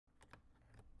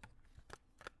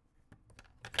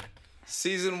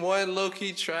Season 1,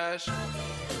 low-key trash.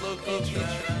 Low-key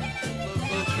trash.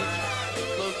 Low-key trash.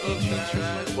 Low-key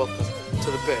trash. Welcome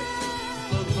to the bed.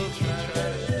 Low-key trash.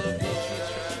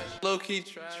 Low-key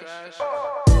trash.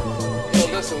 Yo,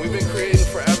 listen, we've been creating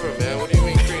forever, man. What do you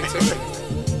mean creativity?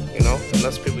 You know, and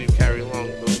that's people you carry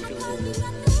along. Those people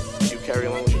you carry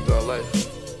along with you throughout life.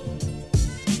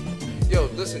 Yo,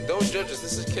 listen, don't judge us.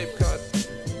 This is Cape Cod.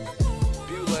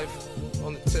 View life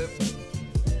on the tip.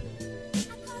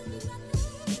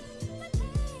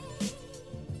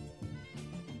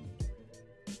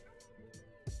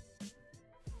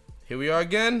 Here we are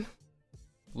again.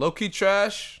 Low-key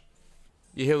trash.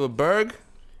 You here with Berg?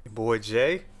 Your boy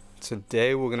Jay.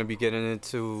 Today we're gonna be getting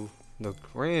into the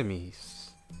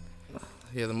Grammys.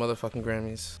 Yeah, the motherfucking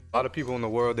Grammys. A lot of people in the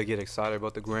world, they get excited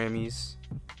about the Grammys.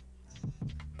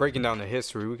 Breaking down the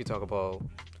history, we could talk about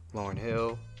Lauryn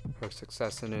Hill, her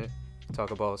success in it.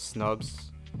 Talk about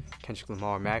snubs, Kendrick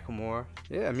Lamar, Macklemore.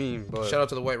 Yeah, I mean, but Shout out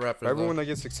to the white rappers. for everyone that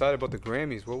gets excited about the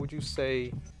Grammys, what would you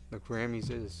say the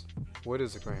Grammys is? What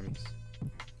is the Grammys?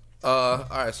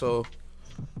 Alright, so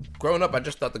growing up I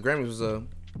just thought the Grammys was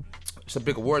just a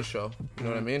big award show. You know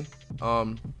what I mean?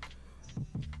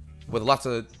 With lots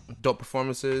of dope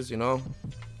performances, you know.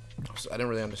 So I didn't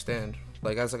really understand.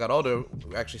 Like as I got older,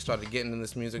 we actually started getting in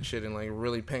this music shit and like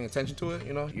really paying attention to it,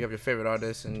 you know? You have your favorite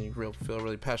artist and you feel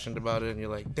really passionate about it and you're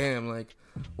like, damn, like,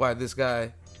 why this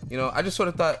guy? You know, I just sort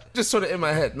of thought, just sort of in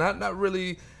my head, not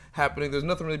really happening. There's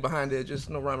nothing really behind it,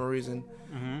 just no rhyme or reason.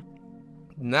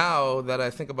 Now that I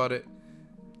think about it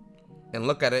and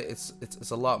look at it,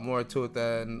 it's a lot more to it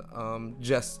than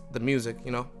just the music,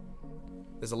 you know?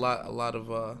 There's a lot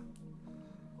of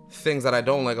things that I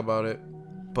don't like about it.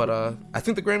 But I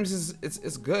think the Grammys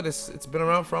it's good. It's been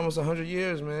around for almost 100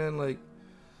 years, man. Like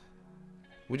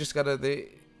we just gotta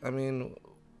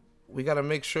we gotta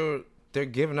make sure they're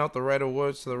giving out the right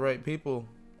awards to the right people.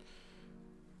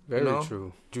 Very You know?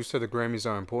 true. You said the Grammys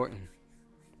are important.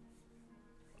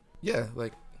 Yeah,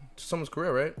 like to someone's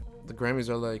career, right? The Grammys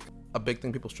are like a big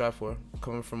thing people strive for,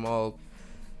 coming from all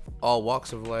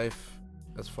walks of life,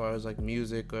 as far as like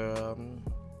music or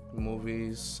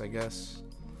movies, I guess,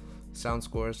 sound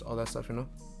scores, all that stuff. You know,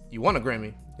 you want a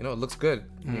Grammy. You know, it looks good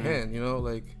in your hand. You know,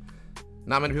 like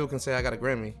not many people can say I got a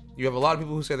Grammy. You have a lot of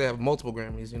people who say they have multiple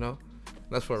Grammys. You know,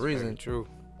 that's for a reason. Very true.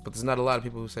 But there's not a lot of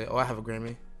people who say, oh, I have a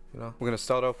Grammy. You know. We're gonna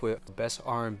start off with best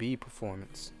R&B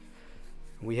performance.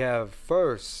 We have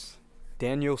first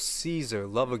Daniel Caesar,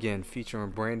 Love Again,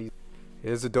 featuring Brandy.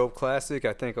 It is a dope classic.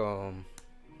 I think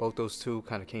both those two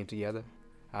kind of came together.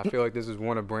 I feel like this is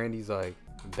one of Brandy's like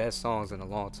best songs in a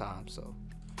long time. So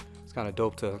it's kind of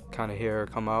dope to kind of hear her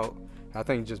come out. I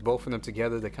think just both of them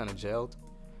together, they kind of gelled.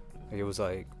 Like it was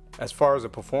like, as far as a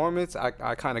performance, I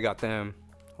kind of got them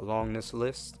along this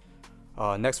list.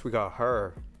 Next we got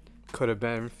Her, Could Have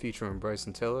Been, featuring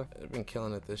Bryson Tiller. They've been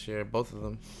killing it this year, both of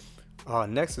them.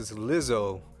 Next is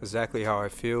Lizzo, Exactly How I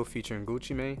Feel, featuring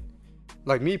Gucci Mane.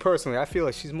 Like me personally, I feel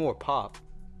like she's more pop.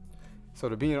 So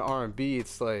to be in R&B,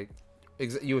 it's like...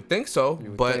 You would think so,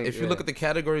 but if you look yeah. at the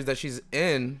categories that she's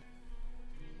in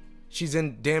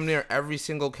damn near every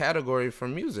single category for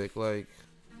music. Like,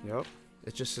 Yep.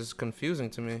 it just is confusing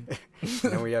to me.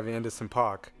 Then we have Anderson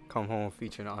 .Paak, Come Home,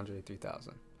 featuring Andre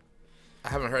 3000. I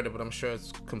haven't heard it, but I'm sure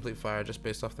it's complete fire just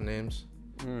based off the names.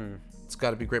 It's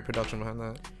got to be great production behind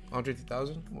that. Andre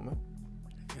 3000? Come on, man.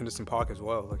 Anderson .Paak as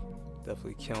well, like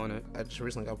definitely killing it. I just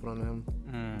recently got put on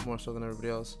him more so than everybody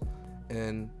else.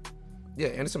 And yeah,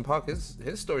 Anderson .Paak,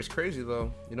 his story's crazy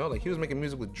though. You know, like he was making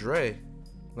music with Dre.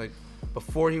 Like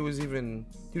before he was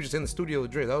just in the studio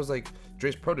with Dre. That was like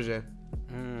Dre's protege.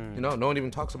 You know, no one even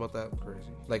talks about that. Crazy.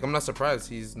 Like I'm not surprised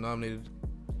he's nominated.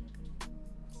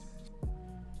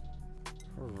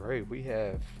 All right, we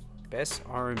have best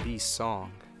R&B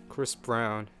song, Chris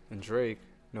Brown and Drake,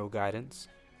 No Guidance.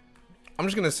 I'm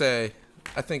just gonna say,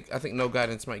 I think No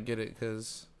Guidance might get it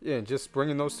because Yeah, just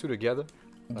bringing those two together.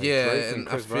 Like yeah, Drake and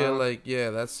I Chris feel Brown. like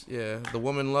the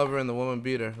woman lover and the woman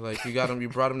beater. Like you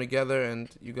brought them together, and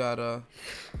you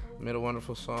made a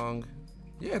wonderful song.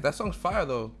 Yeah, that song's fire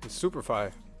though. It's super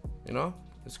fire. You know,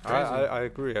 it's crazy. I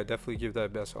agree. I definitely give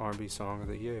that best R&B song of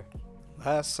the year.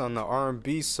 Last on the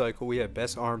R&B cycle, we had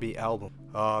best R&B album.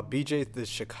 BJ the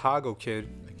Chicago Kid,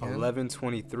 Again?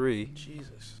 1123,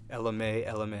 Jesus. LMA.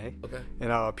 Okay.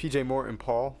 And PJ Morton,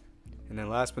 Paul. And then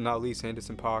last but not least,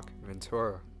 Anderson .Paak,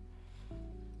 Ventura.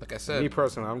 Like I said, Me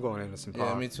personally, I'm going Anderson .Paak.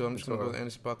 yeah, me too. I'm just gonna go Ventura. with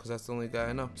Anderson .Paak because that's the only guy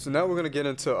I know. So now we're going to get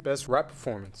into best rap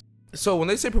performance. So when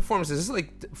they say performances, is this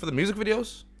like for the music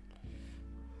videos?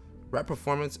 Rap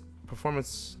performance,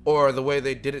 or the way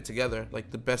they did it together, like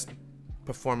the best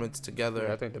performance together.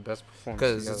 Yeah, I think the best performance.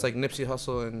 Because it's like Nipsey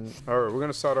Hussle and. All right, we're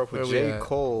gonna start off with Where we J. at?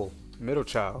 Cole, Middle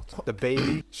Child, The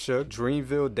Baby, Shook,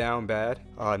 Dreamville, Down Bad,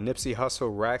 Nipsey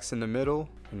Hussle, Racks in the Middle,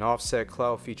 and Offset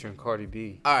Cloud featuring Cardi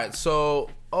B. All right, so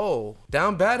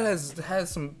Down Bad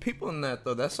has some people in that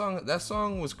though. That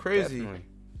song was crazy. Definitely.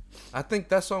 I think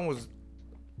that song was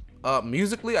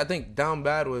musically. I think Down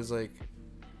Bad was like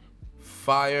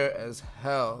fire as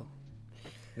hell.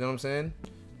 You know what I'm saying?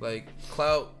 Like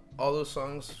Clout, all those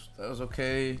songs that was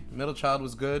okay. Middle Child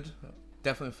was good.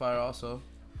 Definitely fire also.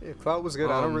 Yeah, Cloud was good.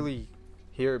 I don't really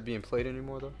hear it being played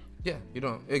anymore though. Yeah, you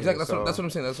don't exactly. Yeah, that's what I'm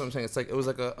saying. That's what I'm saying. It's like it was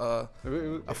like a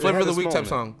It flavor had of the its week type moment.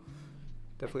 song.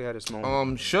 Definitely had its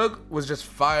moment. Suge was just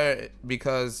fire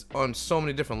because on so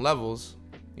many different levels,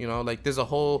 you know, like there's a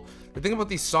whole. The thing about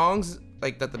these songs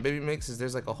like that the Baby makes is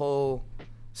there's like a whole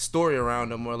story around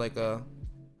them, or like a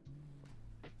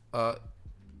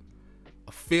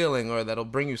feeling, or that'll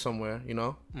bring you somewhere, you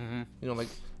know. Mm-hmm. You know,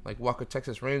 like Walker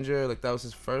Texas Ranger, like that was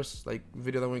his first like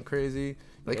video that went crazy.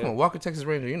 Like Yeah. come on, Walker Texas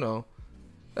Ranger, you know,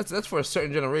 that's for a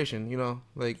certain generation, you know.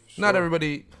 Like Sure. not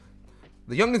everybody,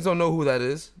 the youngins don't know who that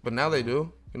is, but now they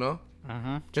do, you know.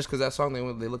 Mm-hmm. Just because that song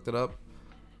they looked it up.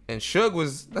 And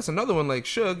Suge that's another one, like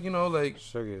Suge, you know, like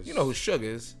Suge is. you know who Suge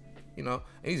is, you know,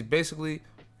 and he's basically,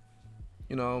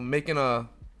 you know, making a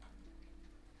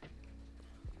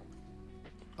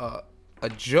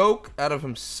joke out of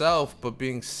himself, but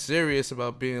being serious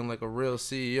about being like a real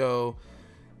CEO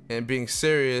and being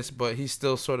serious, but he's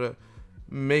still sort of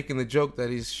making the joke that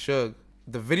he's Suge.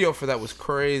 The video for that was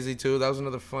crazy too. That was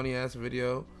another funny ass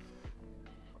video.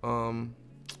 And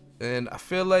I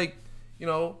feel like, you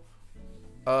know,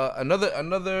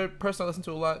 another person I listen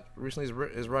to a lot recently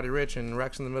is Roddy Ricch, and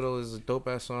Racks in the Middle is a dope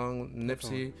ass song.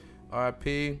 Nipsey,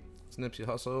 R.I.P. It's Nipsey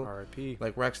Hussle. R.I.P.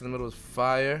 Like Racks in the Middle is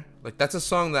fire. Like that's a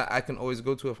song that I can always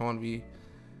go to if I want to be,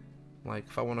 like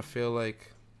if I want to feel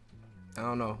like, I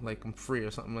don't know, like I'm free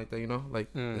or something like that, you know, like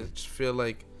I just feel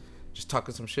like just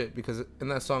talking some shit, because in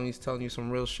that song he's telling you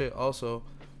some real shit also,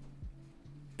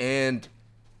 and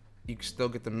you can still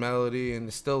get the melody and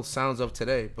it still sounds of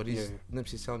today, but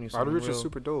Nipsey's telling you some Roddy Ricch real, is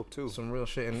super dope too. some real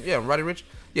shit. And yeah, Roddy Ricch,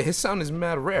 yeah, his sound is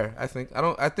mad rare. I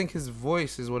think his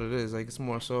voice is what it is. Like it's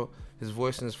more so his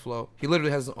voice and his flow. He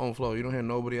literally has his own flow. You don't hear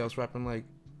nobody else rapping like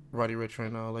Roddy Ricch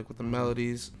right now, like with the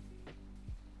melodies.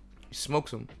 He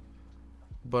smokes them.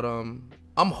 But I'm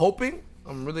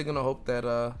really gonna hope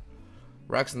that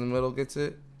Racks in the Middle gets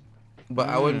it. But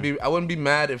I wouldn't be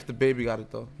mad if the Baby got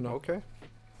it though. You know? Okay.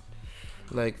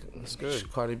 Like That's good.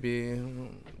 Cardi B,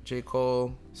 J.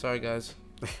 Cole. Sorry guys.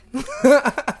 All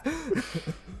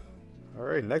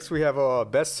right. Next we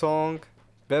have best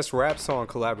rap song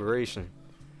collaboration.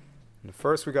 And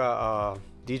first we got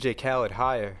DJ Khaled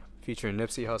Higher featuring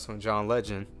Nipsey Hussle and John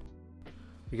Legend.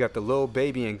 We got the Lil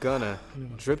Baby and Gunna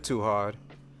Drip Too Hard.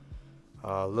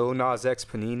 Lil Nas X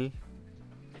Panini.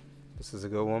 This is a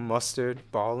good one. Mustard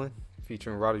Ballin'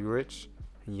 featuring Roddy Ricch.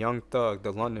 And Young Thug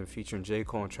The London featuring J.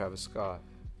 Cole and Travis Scott.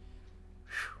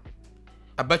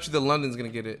 I bet you the London's gonna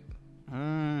get it.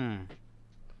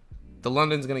 The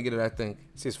London's gonna get it, I think.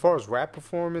 See, as far as rap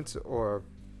performance, or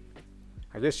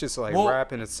I guess just like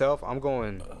rap in itself, I'm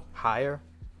going Higher.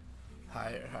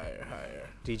 Higher.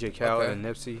 DJ Khaled Okay. and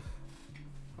Nipsey.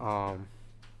 I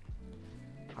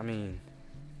mean,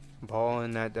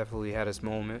 Ballin', that definitely had its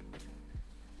moment.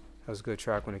 That was a good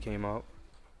track when it came out.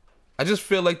 I just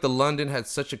feel like the London had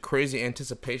such a crazy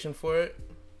anticipation for it.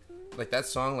 Like that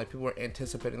song, like people were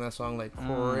anticipating that song like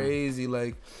crazy,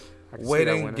 like I can see that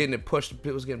waiting, winning. getting it pushed.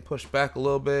 It was getting pushed back a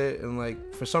little bit, and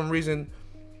like for some reason,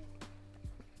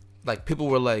 like people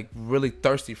were like really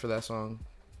thirsty for that song.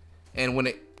 And when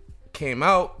it came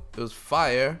out, it was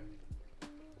fire,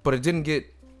 but it didn't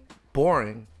get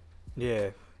boring. Yeah.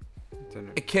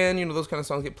 It can, you know, those kind of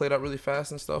songs get played out really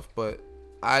fast and stuff, but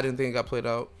I didn't think it got played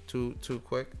out too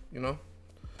quick, you know.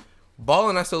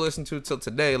 Ballin' I still listen to till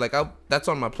today. Like that's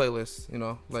on my playlist, you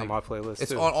know. It's Like on my playlist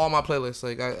it's too. on all my playlists.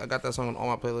 Like I got that song on all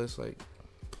my playlists. Like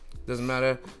doesn't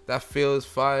matter. That feel is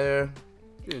fire.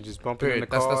 Yeah, just bumping in the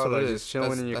Period. car, That's what like it is. just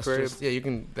chilling in your That's crib. yeah, you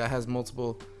can. That has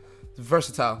multiple.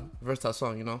 Versatile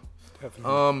song, you know.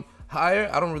 Definitely. Higher.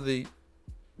 I don't really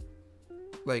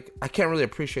like. I can't really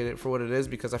appreciate it for what it is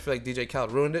because I feel like DJ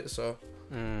Khaled ruined it. So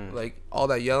like all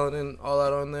that yelling and all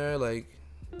that on there, like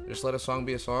just let a song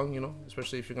be a song, you know.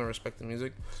 Especially if you're gonna respect the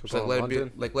music. So Just like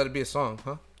going let it be a song,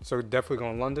 huh? So definitely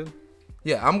going London.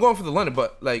 Yeah, I'm going for the London,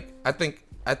 but like I think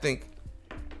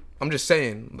I'm just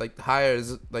saying like Higher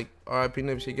is like R.I.P.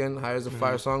 Nipsey again. Higher is a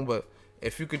fire song, but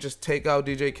if you could just take out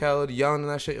DJ Khaled yelling and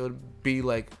that shit, it would be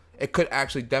like it could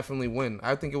actually definitely win.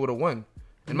 I think it would have won.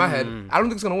 In my head, I don't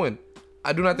think it's gonna win.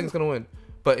 I do not think it's gonna win.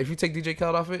 But if you take DJ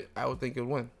Khaled off it, I would think it would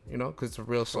win. You know, because it's a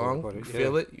real song. You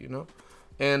feel it. You know.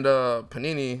 And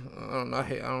Panini, I don't know.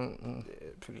 I don't.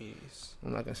 Panini's.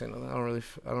 I'm not gonna say nothing. I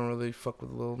don't really fuck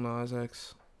with Lil Nas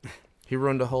X. He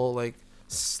ruined the whole like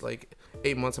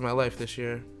 8 months of my life this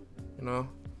year. You know.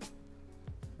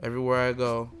 Everywhere I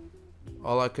go,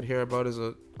 all I could hear about is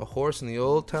a horse in the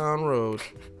old town road.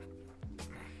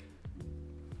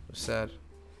 Sad.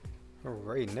 All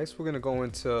right. Next, we're gonna go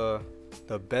into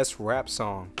the best rap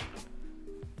song.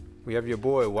 We have your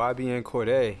boy YBN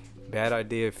Cordae, Bad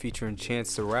Idea featuring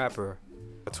Chance the Rapper.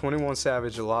 21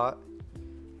 Savage a lot.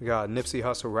 We got Nipsey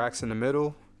Hussle, Racks in the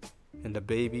Middle, and the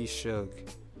Baby Suge.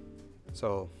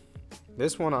 So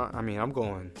this one, I'm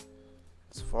going,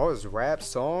 as far as rap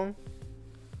song,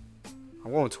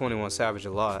 I'm going 21 Savage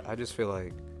a lot. I just feel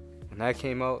like when that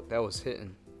came out, that was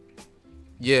hitting.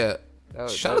 Yeah.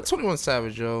 Shout out to 21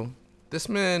 Savage, yo. This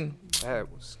man.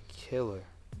 That was killer.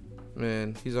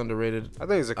 Man, he's underrated. I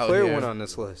think it's a clear one on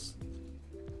this list.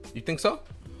 You think so?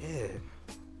 Yeah.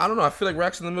 I don't know. I feel like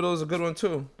Racks in the Middle is a good one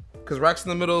too. Because Racks in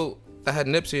the Middle, I had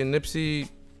Nipsey, and Nipsey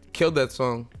killed that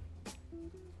song.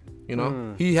 You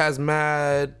know? He has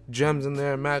mad gems in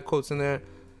there, mad quotes in there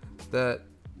that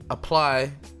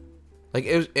apply. Like,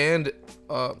 it was, and,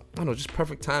 I don't know, just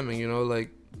perfect timing, you know? Like,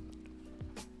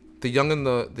 the young and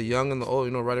the old,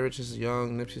 you know, Roddy Ricch is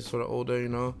young, Nipsey's sort of older, you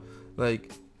know?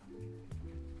 Like,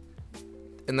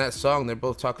 in that song, they're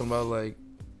both talking about, like,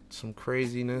 some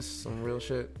craziness, some real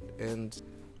shit. And,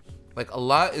 like, a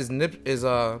lot is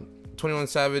 21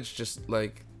 Savage just,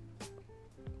 like,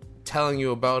 telling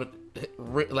you about,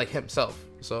 like, himself.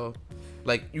 So,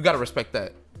 like, you gotta respect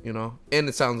that, you know? And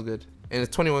it sounds good. And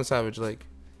it's 21 Savage, like.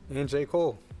 And J.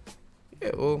 Cole.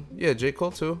 Yeah, well, yeah, J.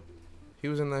 Cole, too. He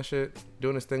was in that shit,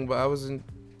 doing his thing, but I wasn't.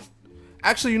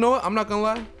 Actually, you know what? I'm not gonna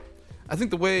lie. I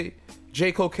think the way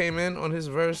J. Cole came in on his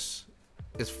verse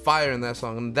is fire in that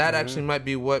song, and that actually might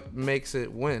be what makes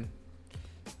it win.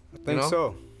 I think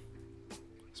so.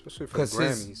 Especially for the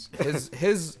Grammys.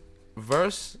 His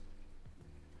verse,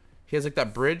 he has like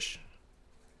that bridge.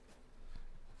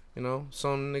 You know,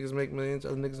 some niggas make millions,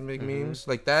 other niggas make memes.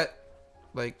 Like that,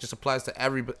 like just applies to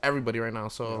everybody right now.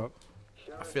 So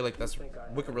I feel like that's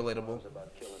wicked relatable.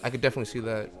 I could definitely see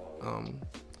that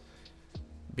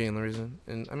being the reason.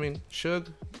 And I mean, Suge,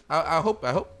 I hope,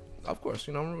 of course,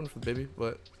 you know, I'm rooting for the baby,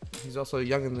 but he's also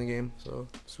young in the game. So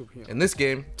super young. In this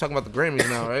game, talking about the Grammys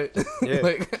now, right? Yeah.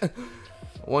 Like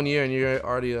 1 year and you're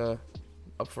already up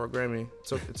for a Grammy.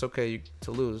 It's okay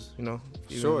to lose, you know.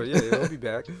 Sure, yeah, he'll be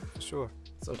back. Sure.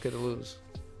 It's okay to lose.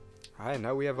 All right,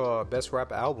 now we have a best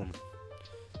rap album.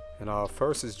 And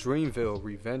first is Dreamville,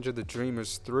 Revenge of the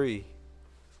Dreamers 3.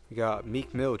 We got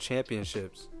Meek Mill,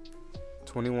 Championships.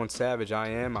 21 Savage, I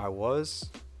Am, I Was.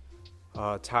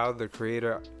 Tyler, the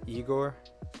Creator, Igor.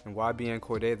 And YBN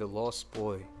Cordae, The Lost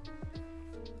Boy.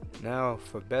 Now,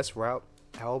 for best rap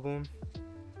album.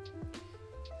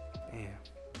 Man.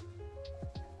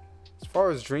 As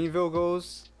far as Dreamville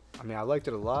goes, I mean, I liked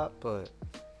it a lot, but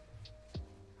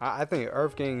I think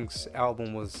Earth Gang's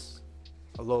album was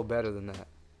a little better than that.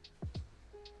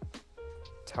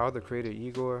 Tyler, the Creator,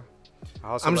 Igor.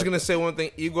 I'm just gonna say one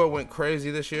thing. Igor went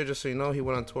crazy this year, just so you know. He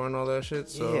went on tour and all that shit.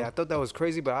 So yeah, I thought that was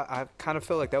crazy, but I kind of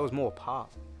felt like that was more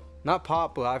pop. Not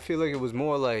pop, but I feel like it was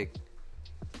more like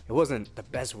it wasn't the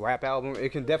best rap album.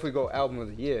 It can definitely go album of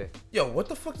the year. Yo, what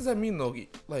the fuck does that mean though?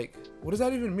 Like, what does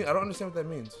that even mean? I don't understand what that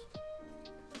means.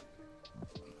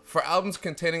 For albums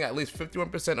containing at least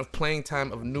 51% of playing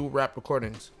time of new rap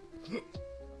recordings.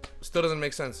 Still doesn't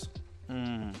make sense.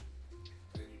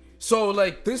 So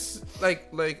like this,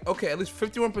 like okay, at least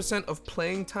 51% of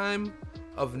playing time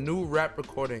of new rap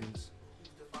recordings.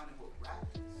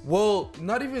 Well,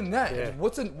 not even that. Yeah.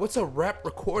 What's a rap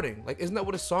recording? Like, isn't that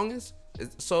what a song is?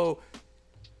 So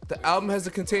the album has to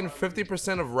contain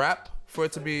 50% of rap for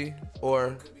it to be, or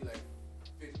It could be like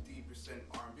 50%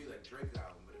 R&B, like Drake's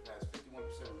album, but if it has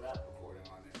 51% rap recording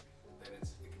on it, then it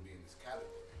can be in this category.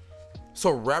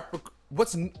 so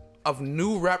what's of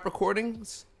new rap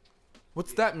recordings?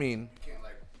 What's that mean? You can't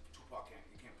like Tupac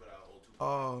you can't put out old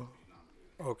Tupac.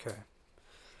 Oh. Okay.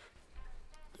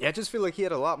 Yeah, I just feel like he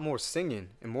had a lot more singing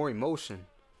and more emotion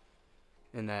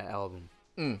in that album.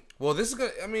 Well, this is gonna.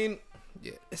 I mean,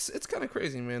 yeah, it's kind of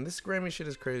crazy, man. This Grammy shit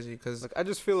is crazy because Like, I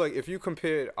just feel like if you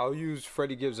compare, I'll use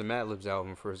Freddie Gibbs and Madlib's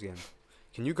album first again.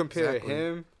 Can you compare Exactly.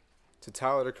 him to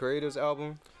Tyler, the Creator's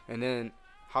album? And then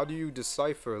how do you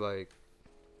decipher, like,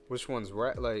 which one's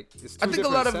rap? Like, it's two I think a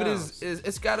lot of different it is sounds.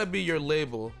 it's gotta be your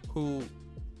label who.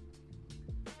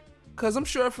 Because I'm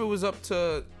sure if it was up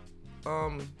to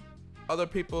other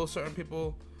people, certain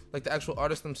people, like the actual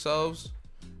artists themselves,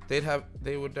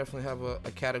 they would definitely have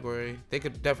a category. They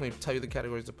could definitely tell you the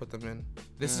categories to put them in.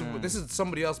 This is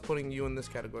somebody else putting you in this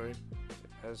category.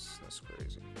 That's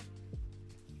crazy.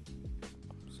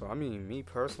 So I mean, me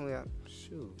personally,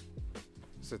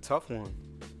 it's a tough one.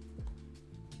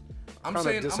 I'm kind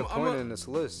saying of disappointed in this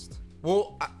list.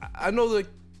 Well, I know like.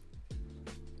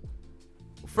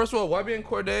 First of all, YBN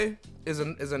Cordae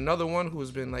is another one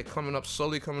who's been like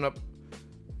slowly coming up,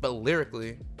 but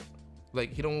lyrically,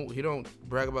 like he don't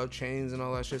brag about chains and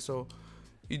all that shit. So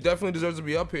he definitely deserves to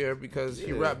be up here because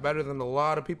he rap better than a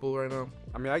lot of people right now.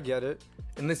 I mean, I get it.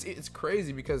 And it's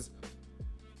crazy because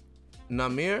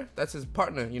Namir, that's his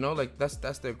partner, you know, like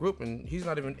that's their group, and he's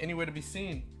not even anywhere to be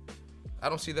seen. I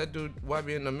don't see that dude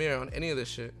YBN Namir on any of this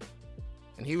shit,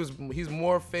 and he's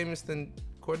more famous than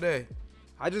Cordae.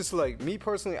 I just like, me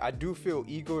personally, I do feel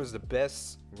Igor is the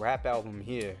best rap album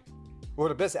here, or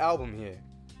the best album here.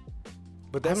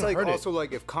 But that's like also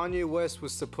like if Kanye West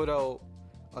was to put out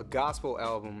a gospel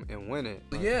album and win it.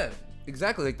 Like, yeah,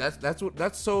 exactly. Like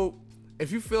that's so.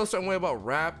 If you feel a certain way about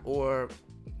rap or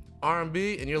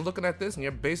R&B, and you're looking at this and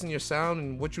you're basing your sound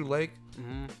and what you like,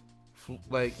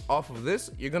 like off of this,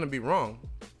 you're gonna be wrong.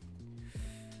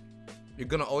 You're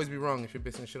gonna always be wrong if you're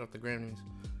basing shit off the Grammys.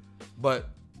 But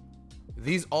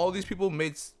all these people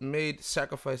made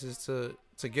sacrifices to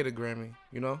get a Grammy,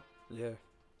 you know? Yeah.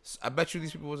 I bet you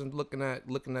these people wasn't looking at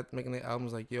making their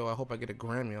albums like, yo, I hope I get a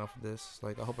Grammy off of this.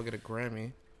 Like, I hope I get a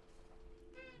Grammy.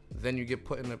 Then you get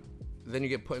put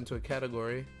into a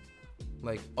category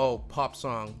like, oh, pop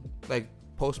song, like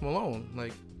Post Malone.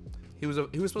 Like he was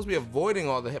supposed to be avoiding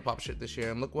all the hip hop shit this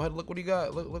year, and look what he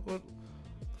got. Look what the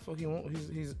fuck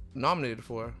he's nominated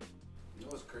for. You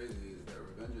know what's crazy is that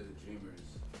Revenge of the Dreamers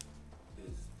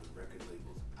is the record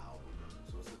label's album.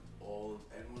 So it's like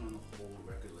everyone on the whole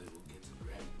record label gets a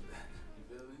Grammy for that. You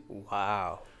feel me?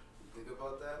 Wow. Think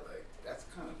about that? Like, that's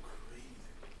kind of crazy.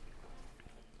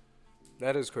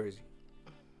 That is crazy.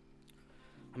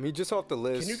 I mean, just off the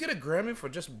list. Can you get a Grammy for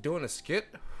just doing a skit?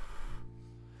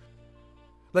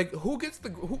 Like, who gets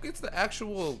the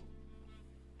actual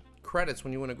credits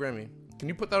when you win a Grammy? Can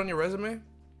you put that on your resume,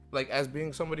 like as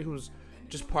being somebody who's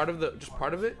just part of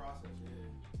it?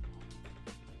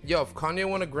 Yo, if Kanye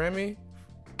won a Grammy,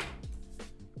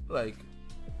 like.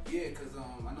 Yeah, cause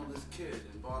I know this kid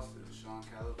in Boston, Sean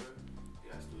Caliber. He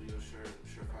got studio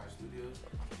Surefire Studios.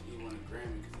 He won a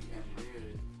Grammy because he engineered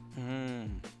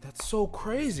it. That's so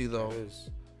crazy though. It is.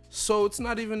 So it's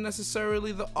not even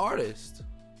necessarily the artist.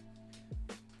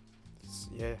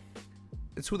 Yeah.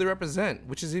 It's who they represent,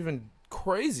 which is even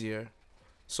crazier.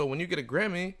 So when you get a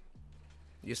Grammy,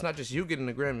 it's not just you getting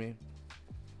a Grammy.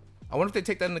 I wonder if they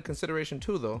take that into consideration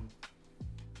too, though.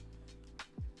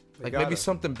 Like maybe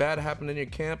something bad happened in your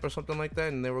camp or something like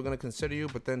that, and they were gonna consider you,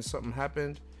 but then something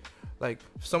happened. Like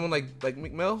someone like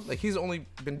Meek Mill, like he's only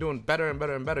been doing better and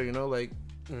better and better, you know. Like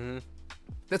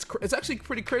it's actually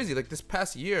pretty crazy. Like this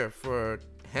past year for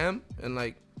him, and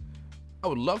like I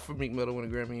would love for Meek Mill to win a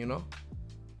Grammy, you know.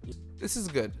 This is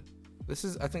good.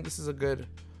 I think this is a good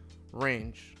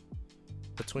range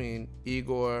between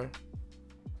Igor,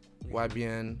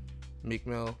 YBN, Meek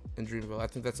Mill, and Dreamville. I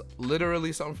think that's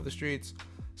literally something for the streets,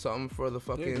 something for the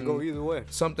fucking. Yeah, it can go either way.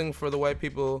 Something for the white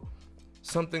people,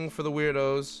 something for the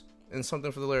weirdos, and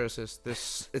something for the lyricists.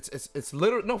 It's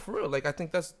literally no, for real. Like I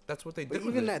think that's what they did. But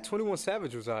even that 21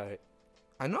 Savage was alright.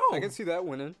 I know. I can see that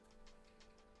winning.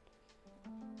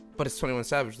 But it's 21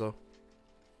 Savage though.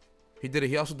 He did it.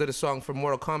 He also did a song for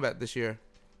Mortal Kombat this year.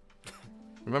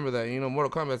 Remember that? You know,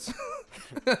 Mortal Kombat's.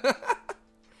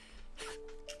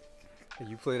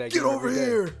 You play that Get game over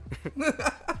here.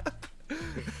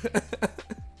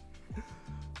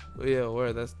 But yeah,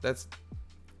 where that's.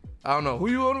 I don't know. Who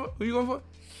you going for?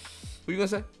 Who you gonna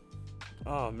say?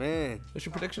 Oh man. What's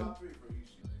your prediction?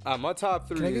 My top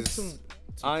Can I three get is some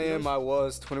I titters?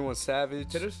 Was 21 Savage.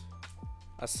 Titters?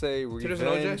 I say Titters and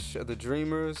Revenge of the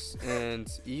Dreamers and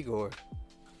Igor.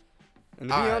 And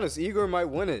to be Alright. honest, Igor might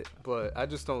win it, but I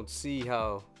just don't see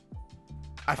how.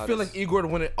 I feel like Igor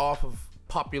would win it off of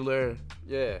popular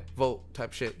Yeah. vote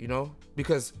type shit, you know?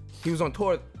 Because he was on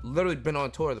tour, literally been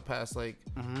on tour the past like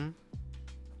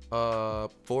 4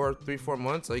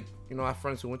 months. Like, you know, I have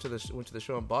friends who went to the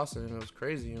show in Boston, and it was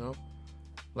crazy, you know?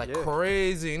 Like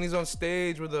crazy. And he's on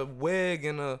stage with a wig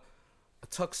and a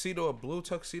tuxedo, a blue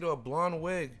tuxedo, a blonde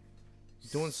wig,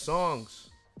 doing songs,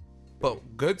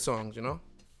 but good songs, you know.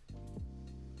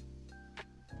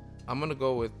 I'm gonna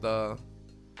go with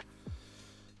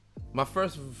my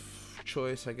first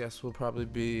choice. I guess will probably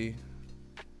be.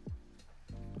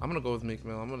 I'm gonna go with Meek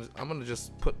Mill. I'm gonna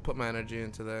just put my energy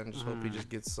into that and just hope he just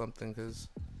gets something, because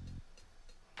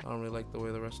I don't really like the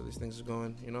way the rest of these things are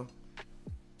going, you know.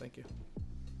 Thank you.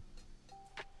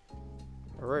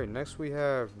 All right, next we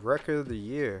have Record of the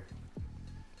Year.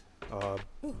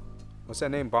 What's that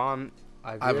name? Bon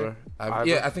Iver? Ivor.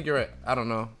 Yeah, I think you're right. I don't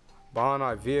know. Bon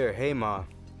Iver, Hey Ma.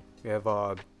 We have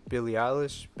Billie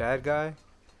Eilish, Bad Guy.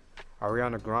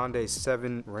 Ariana Grande,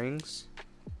 Seven Rings.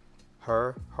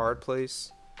 Her, Hard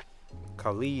Place.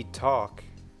 Khalid, Talk.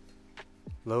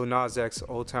 Lil Nas X,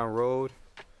 Old Town Road.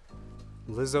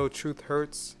 Lizzo, Truth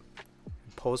Hurts.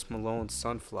 And Post Malone,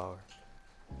 Sunflower.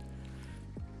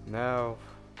 Now,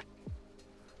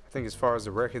 I think as far as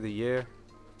the record of the year,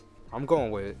 I'm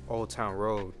going with Old Town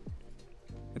Road.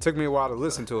 It took me a while to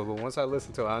listen to it, but once I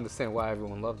listened to it, I understand why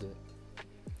everyone loved it.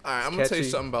 All right, I'm going to tell you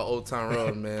something about Old Town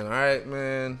Road, man. All right,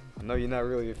 man. I know you're not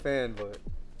really a fan, but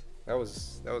that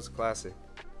was a classic.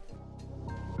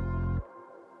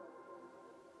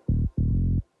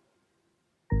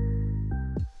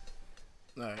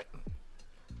 All right.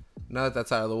 Now that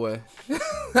that's out of the way.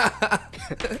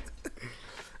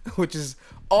 Which is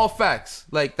all facts.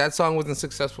 Like, that song wasn't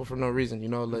successful for no reason, you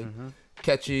know? Like,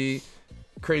 catchy,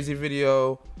 crazy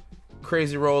video,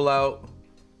 crazy rollout.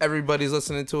 Everybody's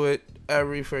listening to it.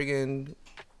 Every friggin'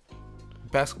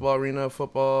 basketball arena,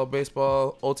 football,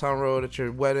 baseball, Old Town Road at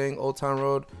your wedding, Old Town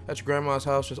Road at your grandma's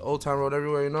house, just Old Town Road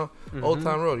everywhere, you know? Old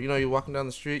Town Road. You know, you're walking down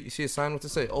the street, you see a sign, what to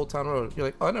say? Old Town Road. You're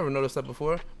like, oh, I never noticed that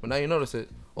before. But now you notice it.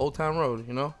 Old Town Road,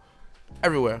 you know?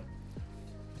 Everywhere.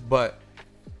 But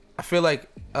I feel like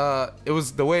it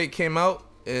was the way it came out,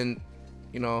 and,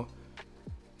 you know,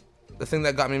 the thing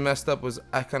that got me messed up was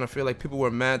I kind of feel like people were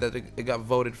mad that it got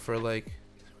voted for, like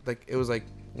it was like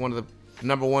one of the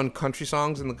number one country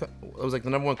songs it was like the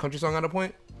number one country song at a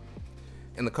point,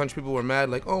 and the country people were mad,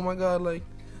 like, oh my god, like,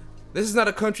 this is not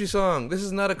a country song,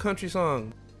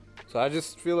 So I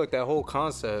just feel like that whole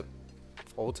concept,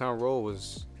 Old Town Road,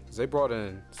 they brought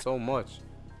in so much.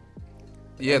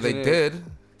 Yeah, they did.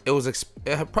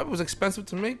 It probably was expensive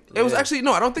to make. It was actually,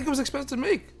 no, I don't think it was expensive to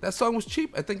make. That song was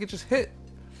cheap. I think it just hit.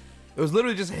 It was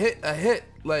literally just a hit.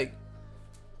 Like,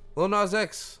 Lil Nas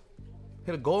X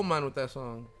hit a gold mine with that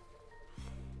song.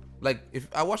 Like, if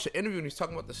I watched the interview and he's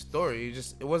talking about the story,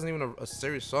 it wasn't even a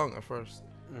serious song at first.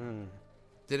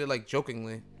 Did it like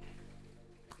jokingly.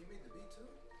 He made the beat too?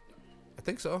 I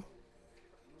think so.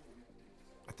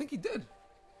 I think he did.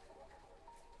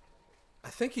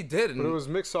 But it was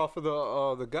mixed off of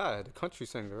the guy, the country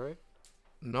singer, right?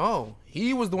 No,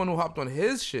 he was the one who hopped on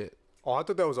his shit. Oh, I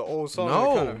thought that was an old song.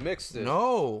 No, Kind of mixed it.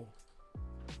 No.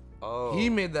 Oh. He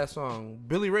made that song.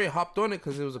 Billy Ray hopped on it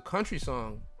because it was a country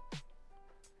song.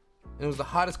 And it was the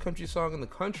hottest country song in the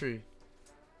country.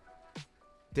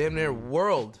 Damn near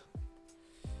world.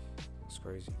 That's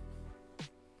crazy.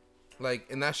 Like,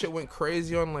 and that shit went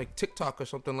crazy on like TikTok or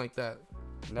something like that.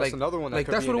 And that's another one that like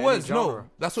could that's be what in it any was. genre. No,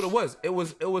 that's what it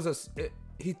was.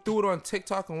 He threw it on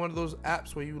TikTok on one of those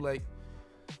apps where you like,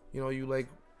 you know, you like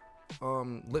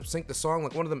lip sync the song,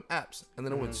 like one of them apps, and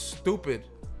then it went stupid.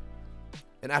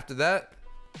 And after that,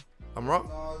 I'm wrong.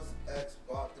 Nas X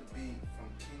bought the beat from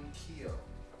King Keo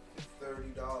for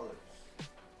 $30.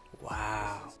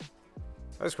 Wow.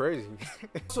 That's crazy.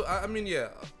 So I mean, yeah,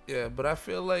 but I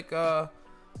feel like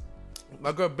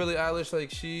my girl Billie Eilish,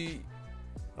 like she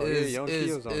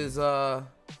is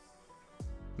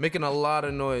making a lot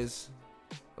of noise,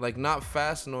 like not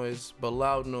fast noise, but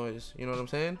loud noise. You know what I'm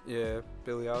saying? Yeah,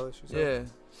 Billie Eilish. Yeah,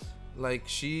 like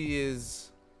she is.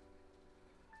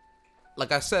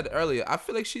 Like I said earlier, I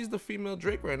feel like she's the female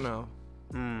Drake right now.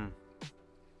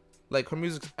 Like her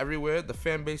music's everywhere. The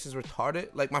fan base is retarded.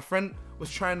 Like my friend was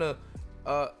trying to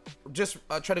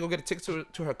try to go get a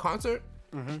ticket to her concert.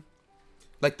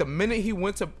 Like the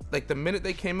minute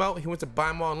they came out, he went to buy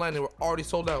them online. They were already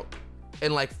sold out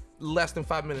in like less than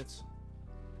 5 minutes.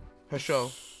 Her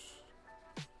show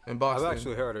in Boston. I've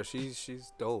actually heard her.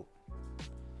 She's dope.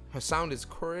 Her sound is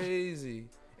crazy,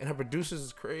 and her producers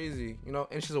is crazy. You know,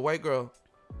 and she's a white girl.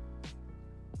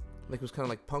 Like, it was kind of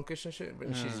like punkish and shit.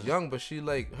 But she's young, but she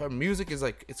like her music is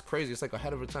like, it's crazy. It's like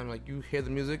ahead of her time. Like you hear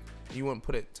the music, you wouldn't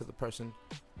put it to the person.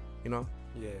 You know.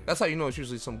 Yeah. That's how you know it's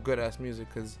usually some good ass music,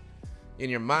 because in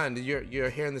your mind you're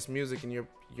hearing this music and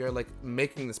you're like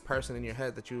making this person in your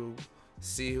head that you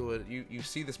see you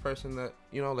see this person that,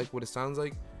 you know, like what it sounds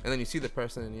like, and then you see the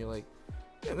person and you're like,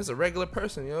 damn, this is a regular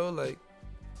person, yo, like,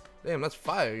 damn, that's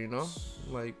fire, you know,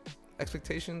 like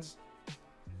expectations.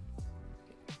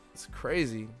 It's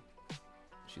crazy.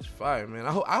 She's fire, man.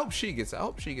 I hope she gets it. I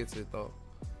hope she gets it though.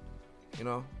 You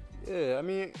know. Yeah, I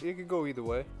mean it could go either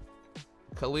way.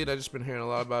 Khalid, I just been hearing a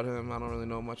lot about him. I don't really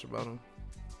know much about him.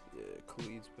 Yeah,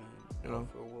 Khalid's been, you know,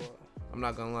 for a while. I'm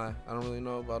not gonna lie. I don't really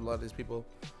know about a lot of these people.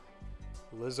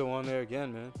 Lizzo on there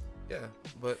again, man. Yeah,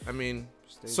 but I mean,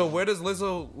 Stay so down. where does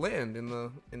Lizzo land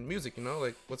in music? You know,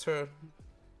 like what's her?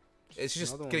 Is she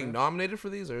just Another one, getting man. nominated for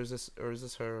these, or is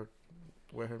this her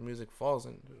where her music falls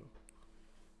into?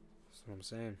 That's what I'm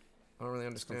saying. I don't really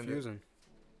It's understand it. confusing.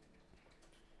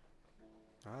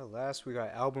 All right, last we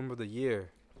got album of the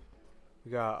year.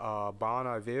 We got Bon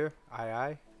Iver,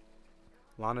 I,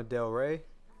 Lana Del Rey,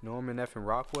 Norman F. and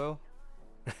Rockwell,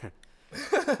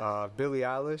 Billie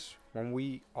Eilish, When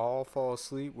We All Fall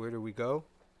Asleep, Where Do We Go?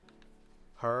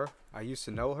 Her, I Used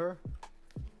to Know Her,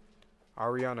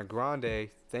 Ariana Grande,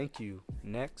 Thank You,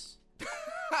 Next,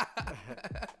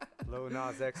 Lil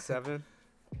Nas X 7,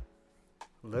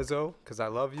 Lizzo, Cause I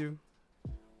Love You.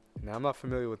 Now I'm not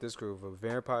familiar with this group, but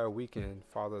Vampire Weekend,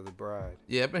 Father of the Bride.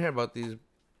 Yeah, I've been hearing about these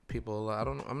people a lot.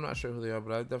 I'm not sure who they are,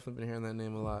 but I've definitely been hearing that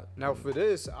name a lot. Now for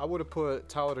this, I would have put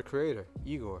Tyler the Creator,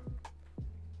 Igor.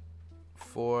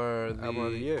 For the Album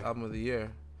of the year. Album of the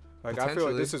year. Like I feel like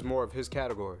Potentially. this is more of his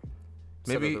category.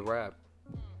 Instead Maybe- of the rap.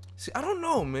 See, I don't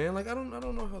know, man. Like I don't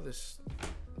know how this.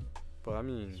 But I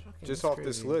mean, It's fucking- just it's off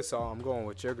this crazy. list, I'm going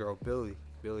with your girl, Billie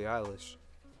Eilish.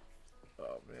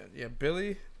 Oh man, yeah,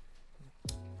 Billy.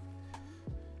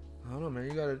 I don't know, man.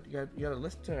 You gotta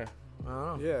listen to her. I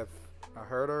don't know. Yeah, I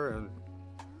heard her, and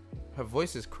Her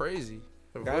voice is crazy.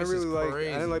 Her I voice didn't really is like. crazy.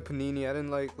 I didn't like Panini. I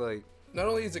didn't like. Not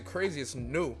only is it crazy, it's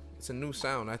new. It's a new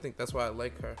sound. I think that's why I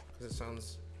like her, because it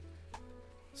sounds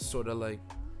sort of like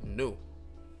new,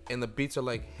 and the beats are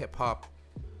like hip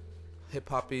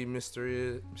hoppy,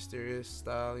 mysterious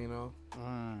style, you know.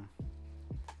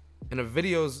 And the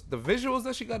visuals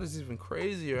that she got is even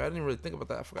crazier. I didn't really think about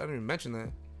that. I forgot. I didn't even mention that.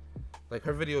 Like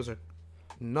her videos are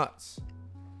nuts,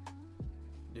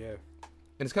 Yeah. and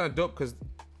it's kind of dope because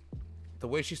the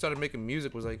way she started making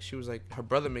music was like her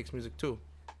brother makes music too,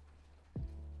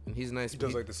 and he's nice. He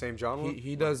does like the same genre.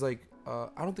 he does like I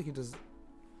don't think he does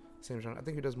same genre. I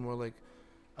think he does more like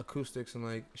acoustics and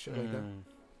like shit like that.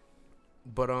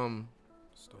 But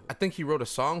I think he wrote a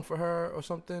song for her or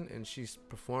something, and she's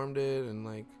performed it, and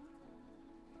like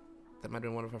that might have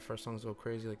been one of her first songs to go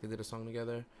crazy. Like they did a song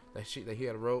together that he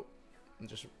had wrote, and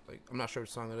just like I'm not sure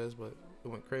which song it is, but it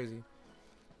went crazy.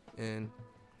 And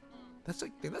that's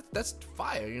like that's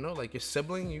fire, you know? Like your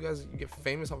sibling, you get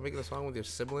famous off making a song with your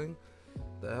sibling.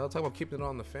 The hell, talk about keeping it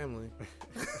all in the family.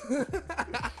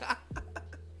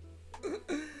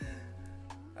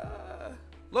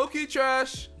 Low key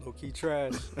trash. Low key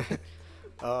trash.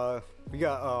 We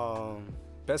got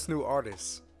best new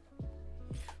artist.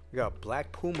 We got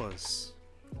Black Pumas,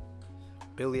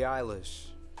 Billie Eilish,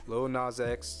 Lil Nas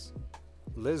X,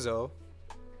 Lizzo,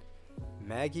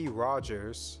 Maggie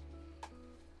Rogers,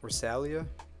 Rosalia,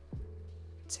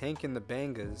 Tank and the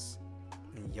Bangas,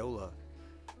 and Yola.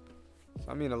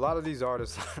 I mean, a lot of these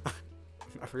artists I'm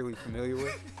not really familiar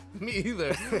with. Me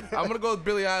either. I'm gonna go with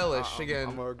Billie Eilish again.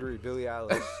 I'm gonna agree, Billie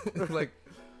Eilish. Like,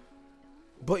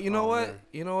 but you know Oh, what? man.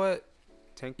 You know what?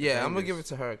 Tank the Yeah, I'm gonna Bangas. give it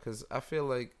to her because I feel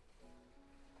like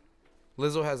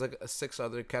Lizzo has like 6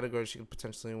 other categories she could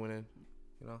potentially win in.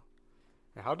 You know?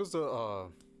 And how does the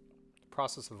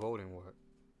process of voting work?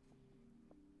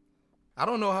 I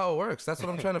don't know how it works. That's what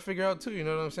I'm trying to figure out too. You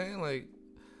know what I'm saying? Like,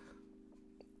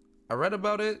 I read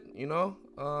about it. You know,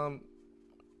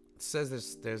 it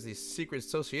says there's these secret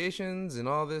associations and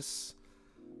all this.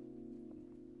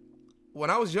 When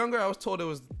I was younger, I was told it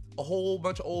was a whole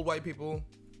bunch of old white people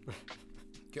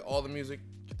get all the music,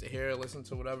 get to hear, listen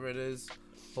to whatever it is.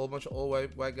 A whole bunch of old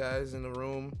white guys in the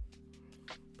room,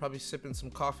 probably sipping some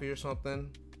coffee or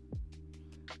something,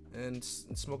 and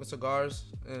smoking cigars,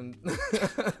 and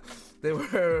they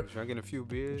were Drinking a few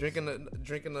beers. drinking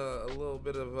a little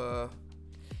bit of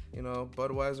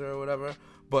Budweiser or whatever.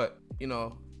 But you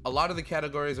know, a lot of the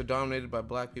categories are dominated by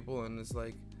black people, and it's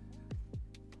like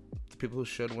the people who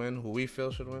should win, who we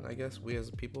feel should win. I guess we as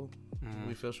people, who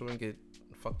we feel should win, get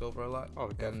fucked over a lot. Oh,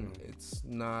 definitely. And it's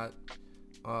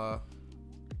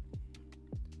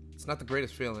not the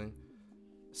greatest feeling,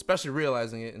 especially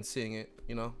realizing it and seeing it.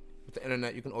 You know, with the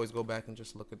internet, you can always go back and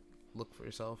just look for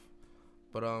yourself.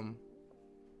 But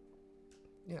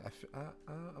yeah,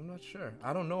 I'm not sure.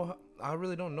 I don't know. I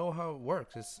really don't know how it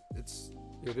works.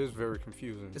 It is very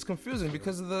confusing. It's confusing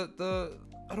because of the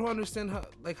I don't understand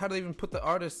how do they even put the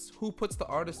artists? Who puts the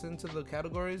artists into the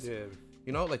categories? Yeah,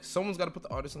 You know, like someone's got to put the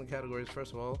artists in the categories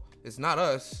first of all. It's not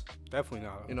us. definitely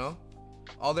not. You know,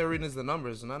 all they're reading is the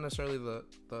numbers, not necessarily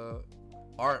the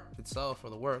art itself or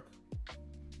the work.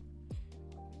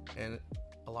 And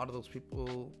a lot of those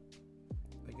people,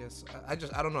 I guess, I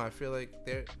don't know. I feel like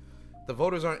the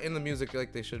voters aren't in the music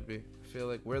like they should be. I feel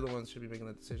like we're the ones who should be making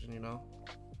that decision. You know.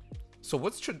 So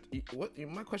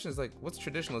my question is like, what's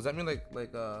traditional? Does that mean like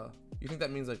you think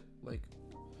that means like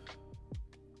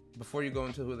before you go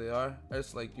into who they are, I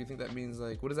just like, do you think that means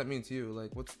like, what does that mean to you?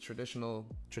 Like, what's traditional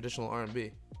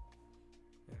R&B?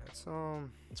 Yeah, it's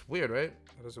It's weird, right?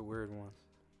 that is a weird one.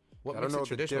 What I makes don't know it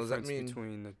traditional? Does the that difference mean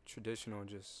between the traditional and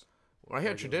just when I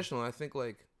hear regular? traditional, I think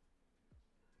like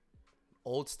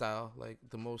old style, like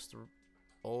the most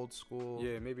old school.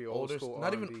 Yeah, maybe old older, school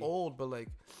not R&B. even old, but like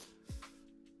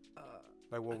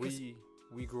Like what I guess-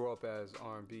 we grew up as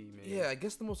R&B, man. yeah, I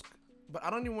guess the most, but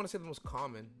I don't even want to say the most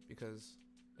common because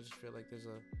I just feel like there's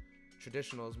a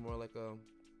traditional is more like a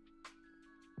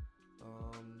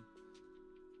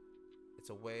it's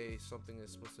a way something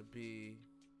is supposed to be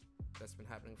that's been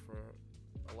happening for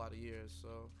a lot of years,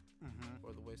 so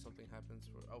or the way something happens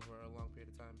for over a long period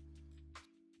of time.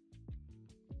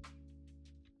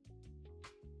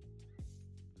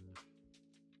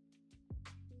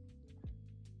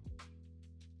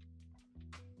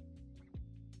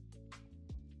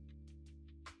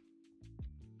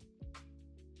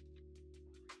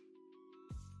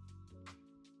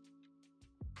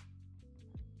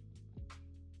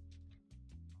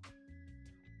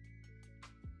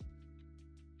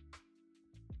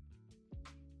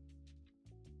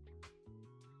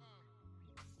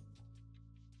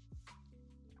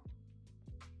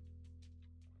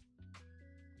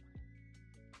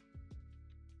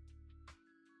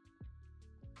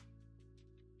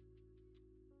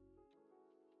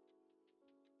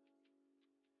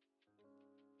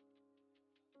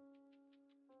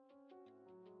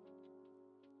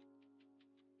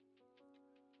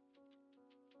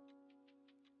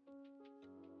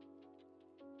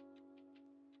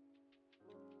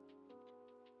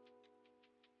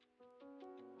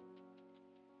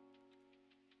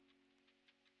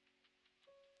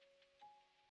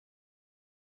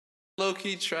 Low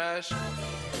key trash.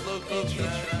 Low key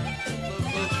trash. Low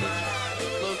key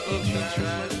trash. Low key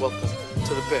trash. Welcome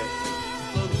to the bay.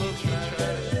 Low key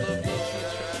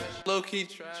trash. Low key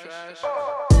trash.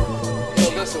 Yo,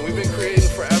 listen, we've been creating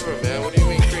forever, man. What do you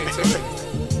mean creativity?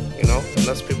 You know, and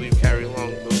that's people you carry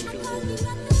along. Those people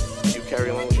you carry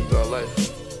along with you throughout life.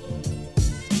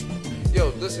 Yo,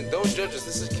 listen, don't judge us.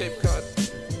 This is Cape Cod.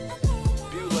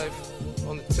 View life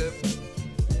on the tip.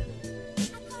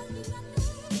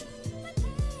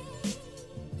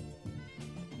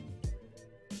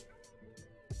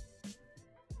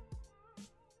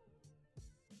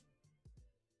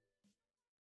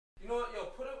 You know what? Yo,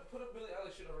 put a Billie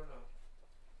Eilish shit on right now.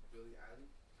 Billie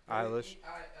Eilish. Eilish.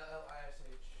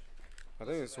 Eilish. I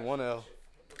think it's one L.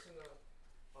 Listen to,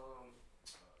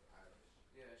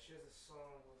 yeah, she has a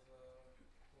song with,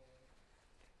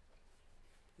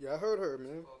 Yeah, I heard her,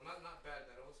 man. well, not Bad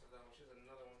Dad, I almost said that one. She has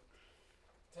another one.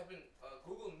 Type in,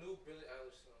 Google new Billie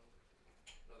Eilish song.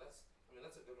 No,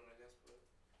 that's a good one, I guess.